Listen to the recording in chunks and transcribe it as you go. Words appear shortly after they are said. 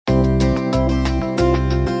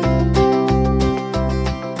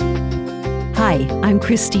Hi, I'm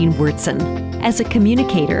Christine Wurtson. As a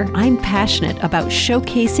communicator, I'm passionate about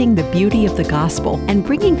showcasing the beauty of the gospel and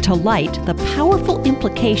bringing to light the powerful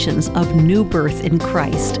implications of new birth in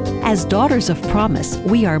Christ. As daughters of promise,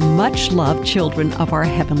 we are much loved children of our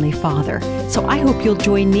Heavenly Father. So I hope you'll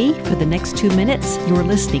join me for the next 2 minutes. You're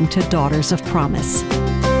listening to Daughters of Promise.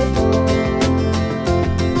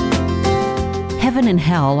 Heaven and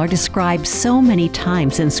hell are described so many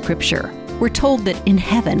times in Scripture. We're told that in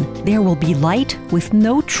heaven there will be light with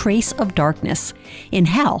no trace of darkness. In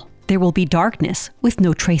hell, there will be darkness with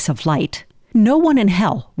no trace of light. No one in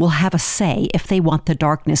hell will have a say if they want the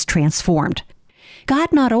darkness transformed.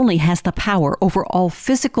 God not only has the power over all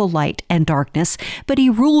physical light and darkness, but He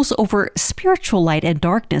rules over spiritual light and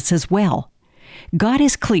darkness as well. God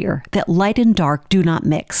is clear that light and dark do not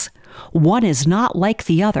mix. One is not like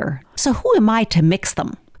the other. So who am I to mix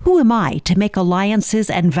them? Who am I to make alliances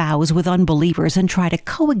and vows with unbelievers and try to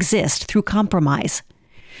coexist through compromise?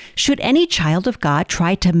 Should any child of God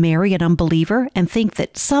try to marry an unbeliever and think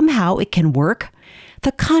that somehow it can work?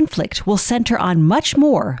 The conflict will center on much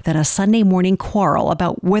more than a Sunday morning quarrel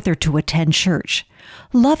about whether to attend church.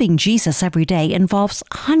 Loving Jesus every day involves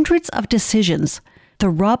hundreds of decisions. The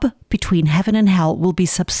rub between heaven and hell will be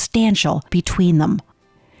substantial between them.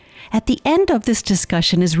 At the end of this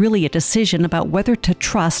discussion is really a decision about whether to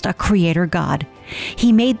trust a creator God.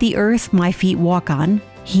 He made the earth my feet walk on.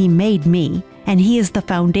 He made me, and He is the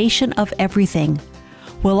foundation of everything.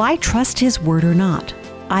 Will I trust His word or not?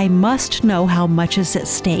 I must know how much is at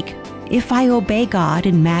stake. If I obey God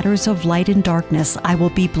in matters of light and darkness, I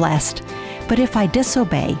will be blessed. But if I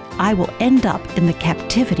disobey, I will end up in the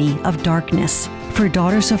captivity of darkness. For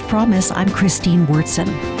Daughters of Promise, I'm Christine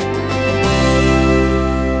Wurtson.